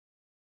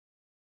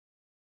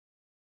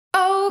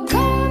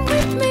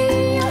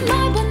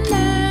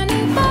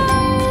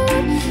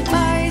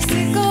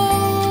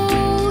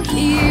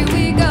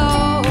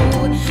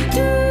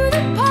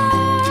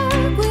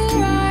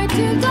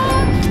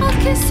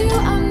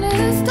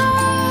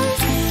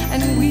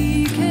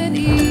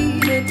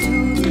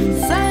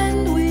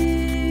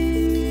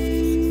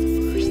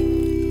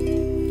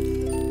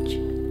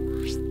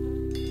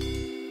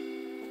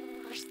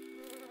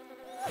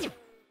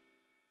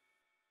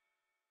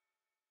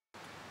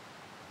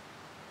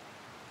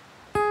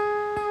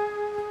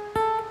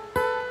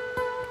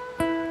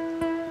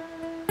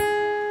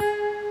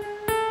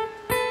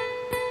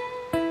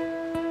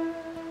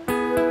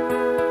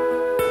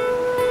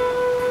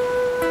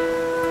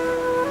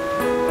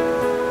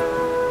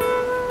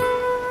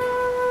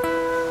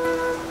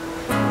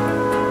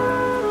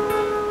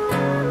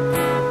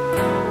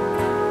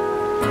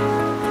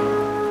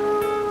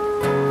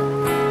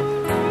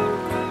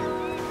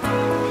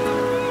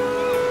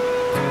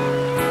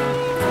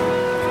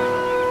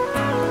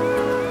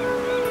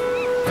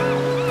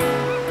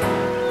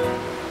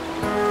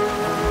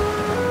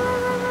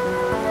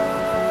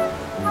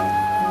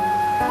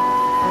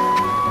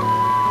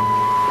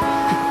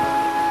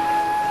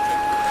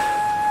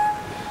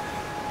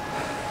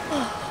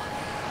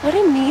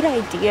What a neat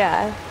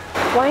idea.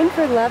 Wine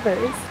for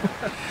lovers.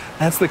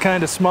 That's the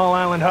kind of small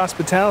island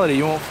hospitality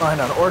you won't find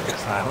on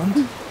Orcas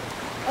Island.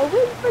 A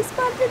win for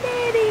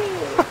spontaneity.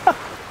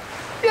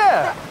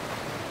 Yeah.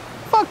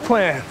 Fuck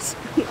plans.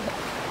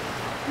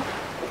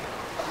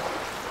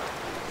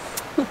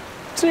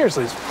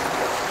 Seriously,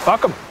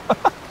 fuck them.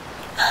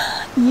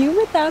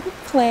 You without a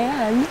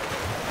plan.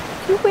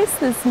 Who is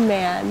this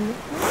man?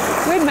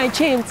 Where'd my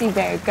Chansey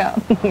bear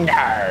go?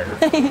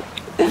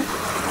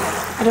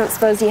 I don't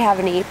suppose you have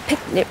any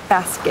picnic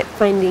basket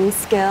finding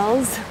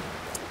skills.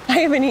 I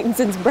haven't eaten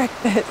since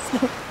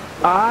breakfast.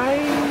 No.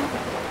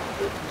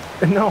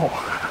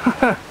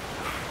 I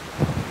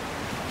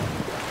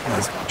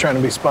was trying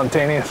to be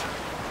spontaneous.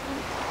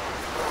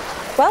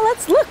 Well,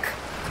 let's look.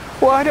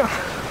 Well, I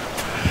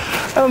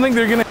don't think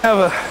they're gonna have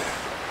a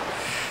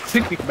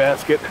picnic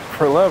basket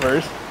for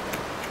lovers.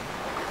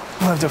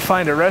 We'll have to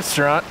find a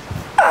restaurant.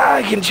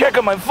 I can check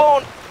on my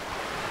phone.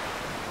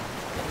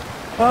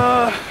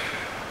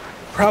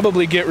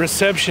 Probably get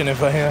reception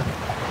if I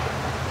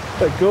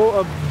go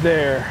up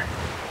there.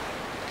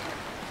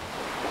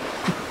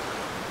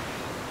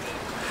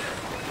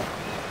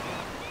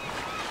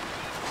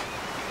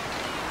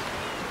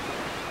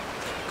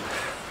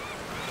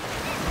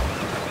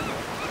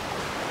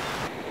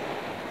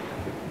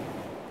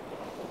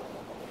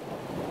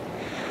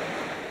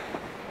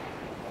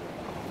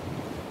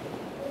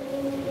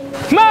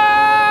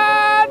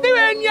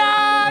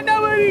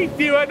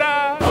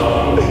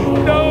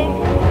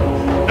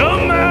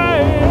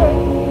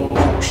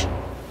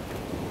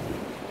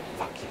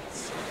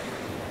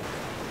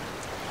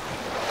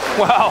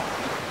 Wow,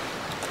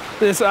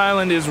 this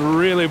island is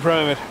really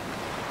private.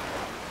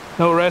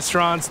 No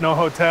restaurants, no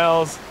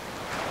hotels.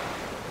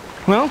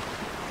 Well,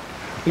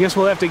 I guess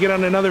we'll have to get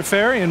on another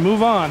ferry and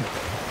move on.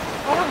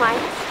 I don't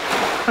mind.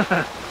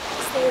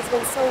 This day has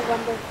been so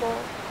wonderful.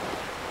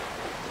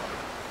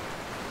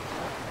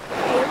 I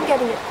am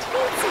getting a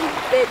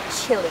teensy bit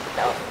chilly,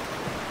 though.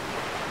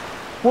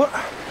 What?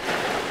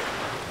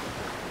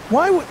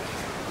 Why would...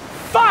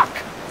 Fuck!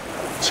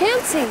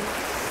 Chansey!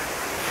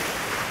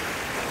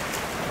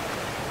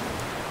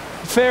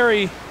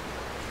 Ferry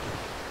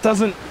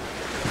doesn't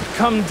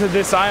come to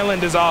this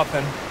island as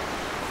often.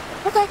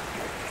 Okay.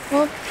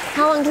 Well,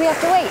 how long do we have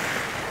to wait?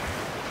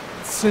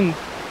 It's in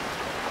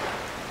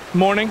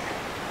morning.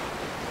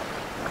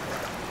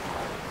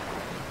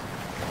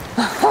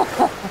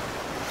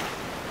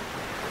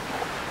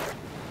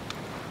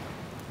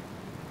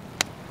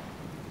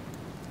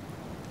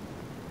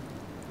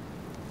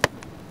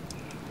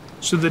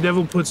 So the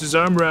devil puts his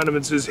arm around him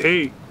and says,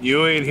 "Hey,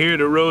 you ain't here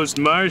to roast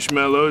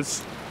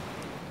marshmallows."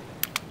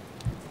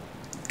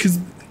 Cause,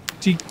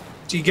 do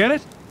you get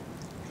it?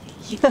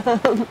 Yeah.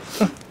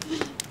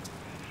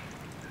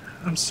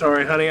 I'm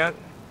sorry, honey. I'm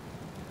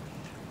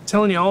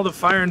telling you all the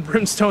fire and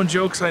brimstone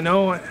jokes I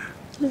know.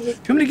 You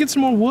want me to get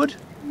some more wood?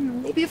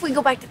 Maybe if we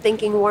go back to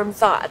thinking warm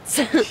thoughts.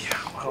 Yeah,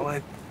 well,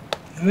 I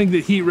think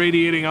the heat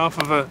radiating off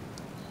of a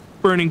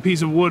burning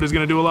piece of wood is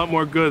going to do a lot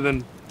more good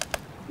than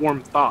warm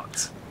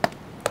thoughts.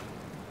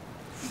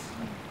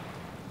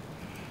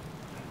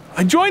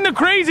 I joined the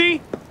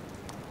crazy!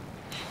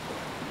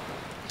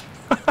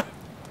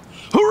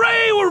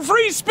 Hooray, we're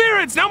free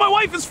spirits! Now my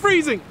wife is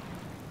freezing!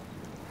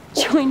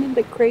 Joining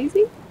the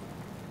crazy?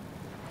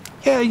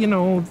 Yeah, you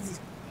know,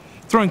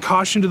 throwing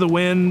caution to the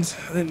wind,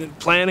 and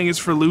planning is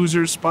for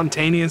losers,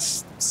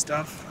 spontaneous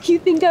stuff. You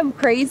think I'm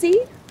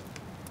crazy?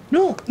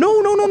 No.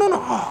 No.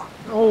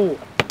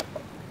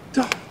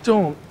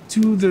 Don't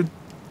do the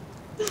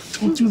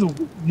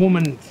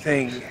woman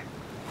thing.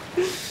 I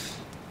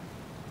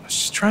was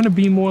just trying to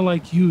be more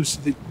like you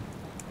so that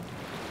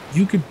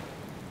you could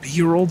be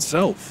your old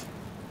self.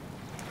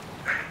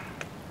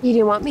 You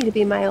didn't want me to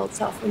be my old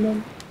self,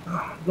 remember?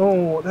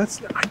 No,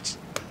 that's not...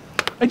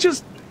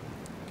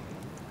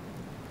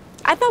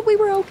 I thought we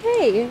were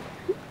okay.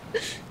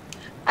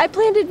 I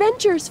planned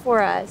adventures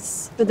for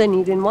us, but then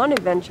you didn't want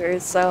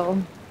adventures,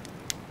 so...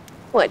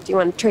 What, do you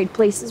want to trade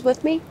places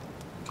with me?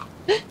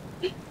 Do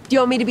you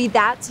want me to be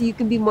that so you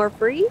can be more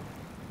free?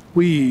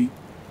 We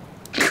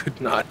could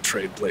not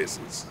trade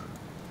places.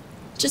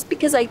 Just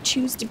because I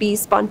choose to be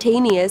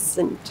spontaneous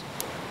and...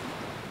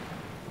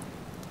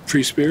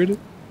 Free-spirited?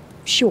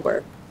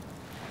 Sure.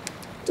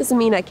 Doesn't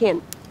mean I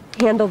can't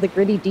handle the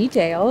gritty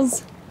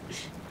details.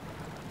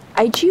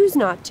 I choose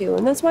not to,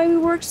 and that's why we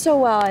worked so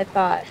well, I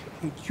thought.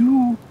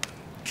 You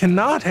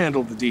cannot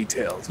handle the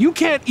details. You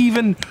can't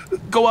even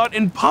go out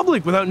in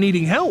public without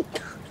needing help.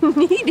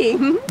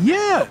 Needing?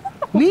 Yeah,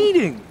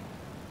 needing.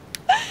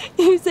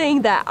 You're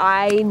saying that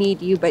I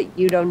need you, but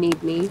you don't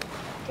need me.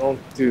 Don't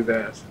do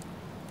that.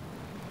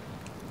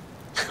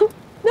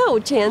 No,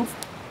 Chance.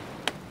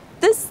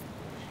 This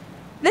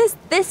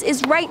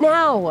is right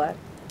now.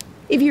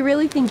 If you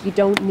really think you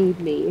don't need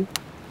me,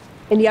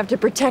 and you have to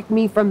protect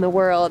me from the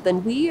world,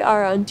 then we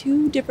are on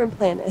two different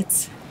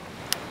planets.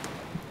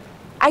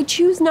 I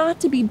choose not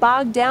to be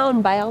bogged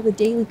down by all the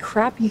daily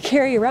crap you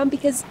carry around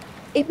because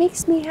it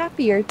makes me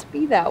happier to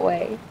be that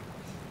way.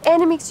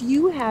 And it makes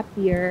you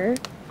happier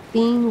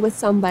being with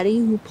somebody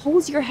who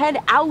pulls your head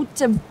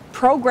out of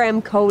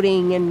program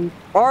coding and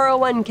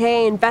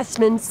 401k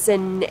investments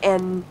and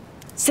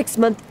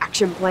 6-month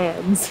action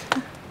plans.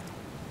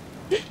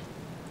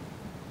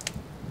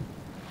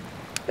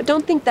 But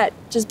don't think that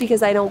just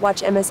because I don't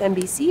watch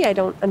MSNBC, I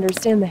don't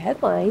understand the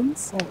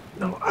headlines. Oh,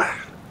 no,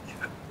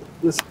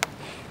 listen.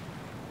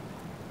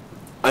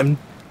 I'm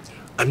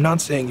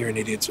not saying you're an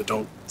idiot, so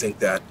don't think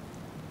that.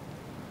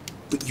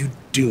 But you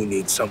do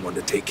need someone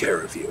to take care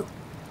of you.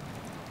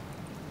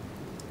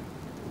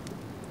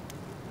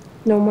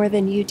 No more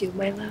than you do,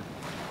 my love.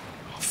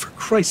 Oh, for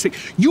Christ's sake,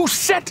 you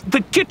set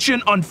the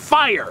kitchen on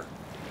fire!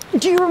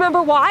 Do you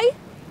remember why?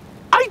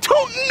 I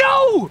don't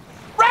know!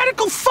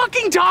 Radical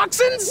fucking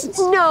toxins?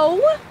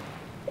 No.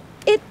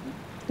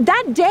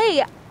 That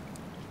day...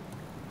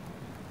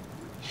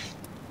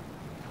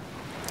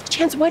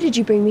 Chance, why did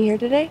you bring me here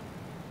today?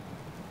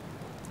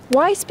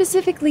 Why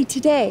specifically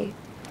today?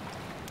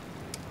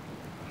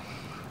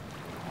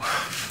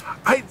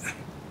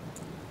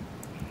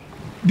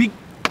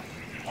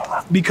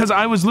 Because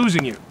I was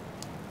losing you.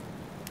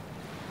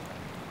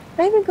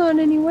 I haven't gone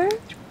anywhere.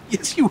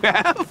 Yes, you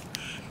have.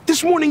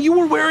 This morning you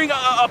were wearing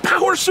a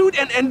power suit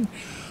and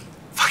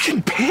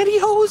fucking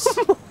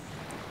pantyhose.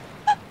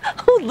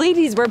 Old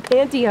ladies wear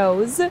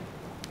pantyhose.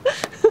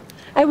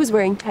 I was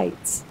wearing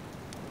tights.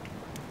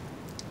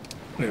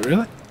 Wait,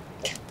 really?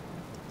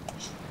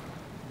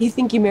 You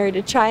think you married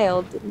a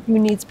child who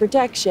needs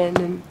protection,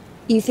 and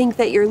you think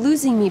that you're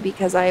losing me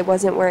because I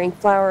wasn't wearing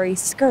flowery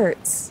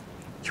skirts.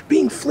 You're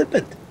being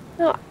flippant.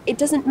 No, it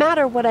doesn't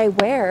matter what I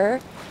wear.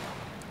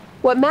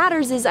 What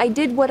matters is I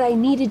did what I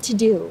needed to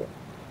do.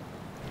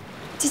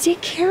 To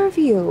take care of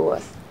you.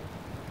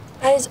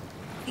 That is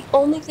the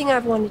only thing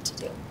I've wanted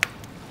to do.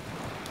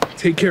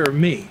 Take care of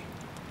me.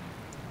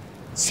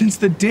 Since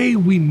the day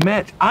we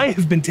met, I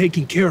have been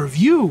taking care of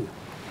you.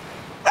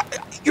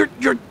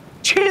 You're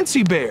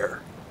Chancey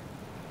Bear.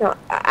 No,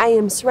 I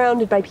am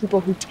surrounded by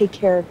people who take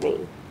care of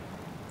me.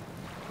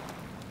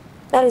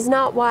 That is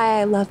not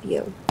why I love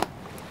you.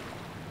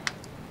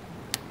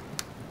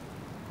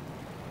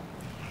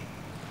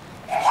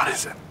 What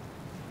is it?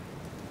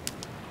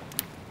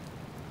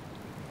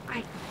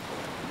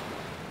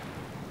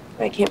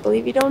 I can't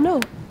believe you don't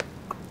know.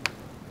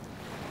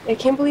 I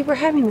can't believe we're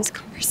having this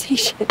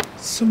conversation.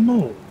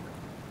 Simone.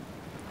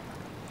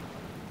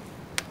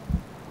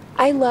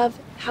 I love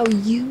how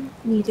you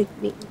needed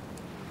me.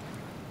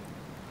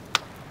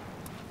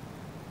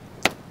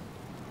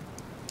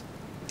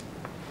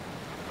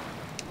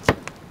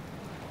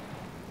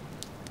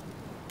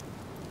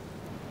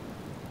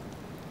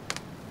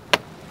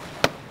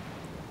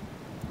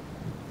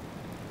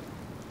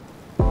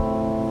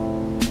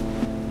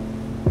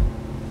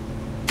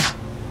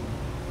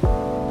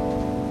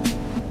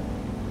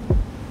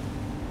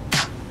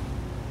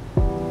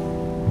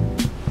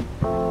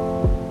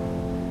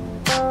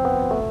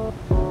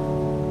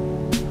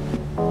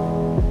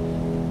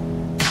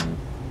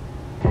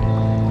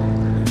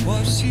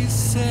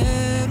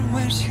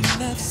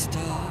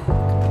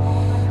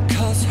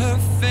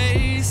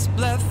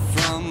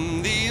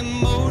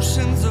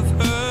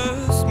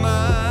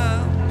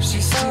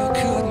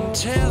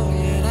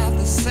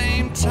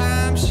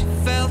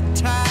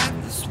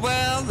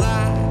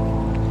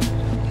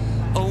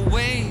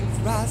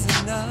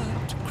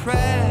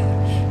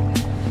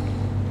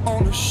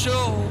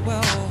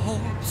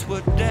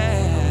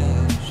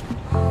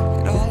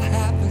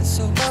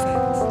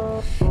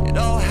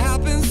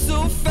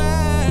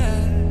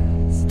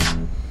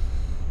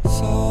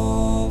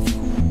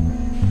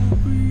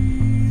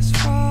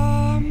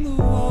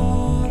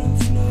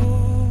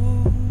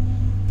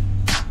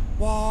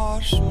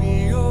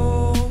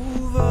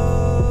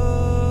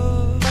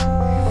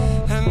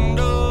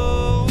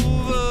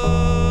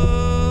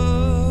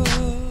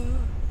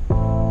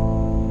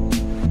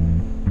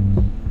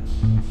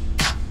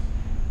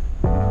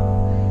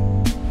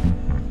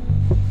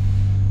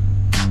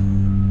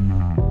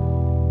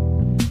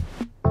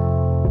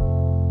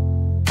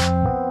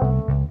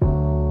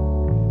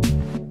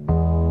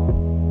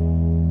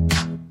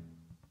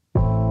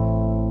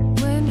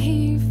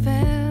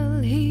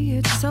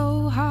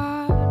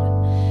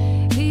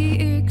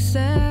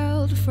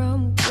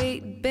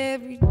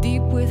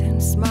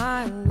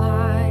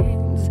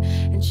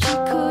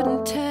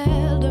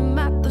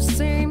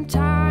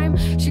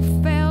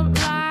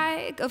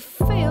 a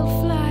failed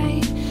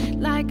flight,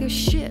 like a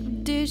ship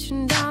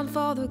dishing down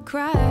for the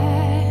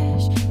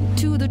crash,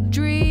 into the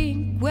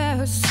dream where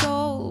her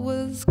soul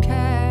was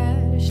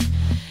cached.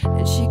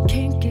 And she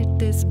can't get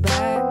this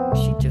back,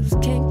 she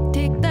just can't